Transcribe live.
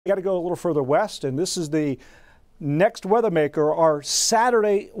We got to go a little further west, and this is the next weather maker, our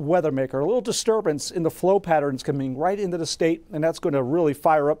Saturday weather maker. A little disturbance in the flow patterns coming right into the state, and that's going to really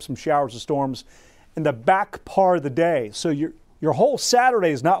fire up some showers and storms in the back part of the day. So your whole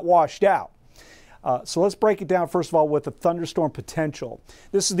Saturday is not washed out. So let's break it down first of all with the thunderstorm potential.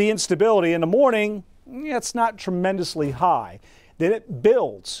 This is the instability. In the morning, it's not tremendously high. Then it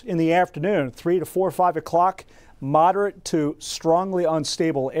builds in the afternoon, 3 to 4 or 5 o'clock, moderate to strongly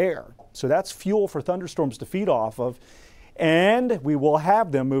unstable air. So that's fuel for thunderstorms to feed off of. And we will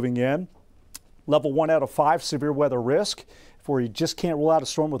have them moving in. Level 1 out of 5 severe weather risk, where you just can't rule out a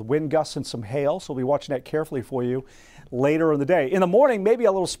storm with wind gusts and some hail. So we'll be watching that carefully for you later in the day. In the morning, maybe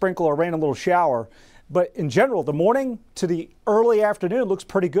a little sprinkle or rain, a little shower. But in general, the morning to the early afternoon looks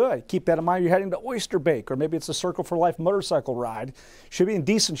pretty good. Keep that in mind. You're heading to Oyster Bake, or maybe it's a Circle for Life motorcycle ride. Should be in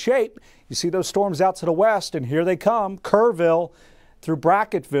decent shape. You see those storms out to the west, and here they come. Kerrville through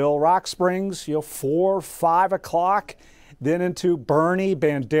Bracketville, Rock Springs, 4, 5 o'clock. Then into Bernie,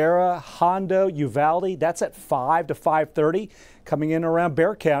 Bandera, Hondo, Uvalde. That's at 5 to 5:30. Coming in around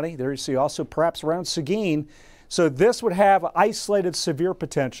Bexar County. There you see also perhaps around Seguin. So this would have isolated severe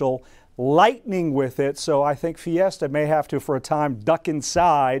potential, lightning with it. So I think Fiesta may have to, for a time, duck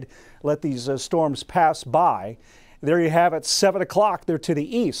inside, let these storms pass by. There you have it, 7 o'clock there to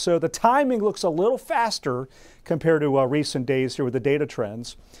the east. So the timing looks a little faster compared to recent days here with the data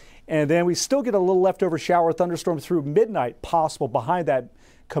trends. And then we still get a little leftover shower thunderstorm through midnight possible behind that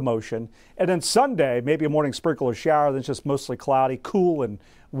commotion. And then Sunday, maybe a morning sprinkle or shower, then it's just mostly cloudy, cool and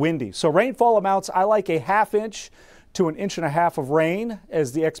windy. So rainfall amounts, I like a 1/2 inch to 1.5 inches of rain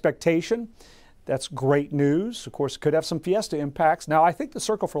as the expectation. That's great news. Of course, it could have some Fiesta impacts. Now, I think the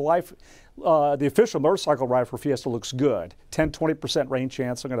Circle for Life, the official motorcycle ride for Fiesta, looks good. 10–20% rain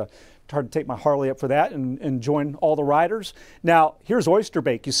chance. I'm going to try to take my Harley up for that and join all the riders. Now, here's Oyster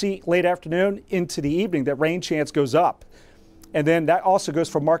Bake. You see late afternoon into the evening, that rain chance goes up. And then that also goes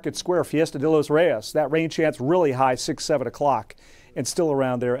for Market Square, Fiesta de los Reyes. That rain chance really high, 6, 7 o'clock, and still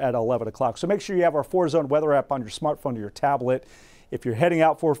around there at 11 o'clock. So make sure you have our 4-zone weather app on your smartphone or your tablet. If you're heading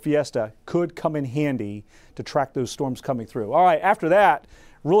out for Fiesta, could come in handy to track those storms coming through. All right, after that,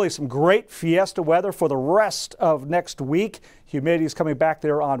 really some great Fiesta weather for the rest of next week. Humidity is coming back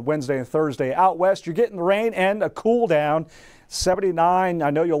there on Wednesday and Thursday. Out west, you're getting the rain and a cool down. 79, I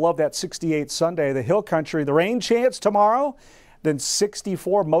know you'll love that 68 Sunday. The Hill Country, the rain chance tomorrow. Then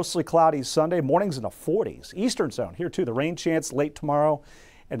 64, mostly cloudy Sunday. Mornings in the 40s. Eastern zone here too, the rain chance late tomorrow,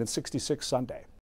 and then 66 Sunday.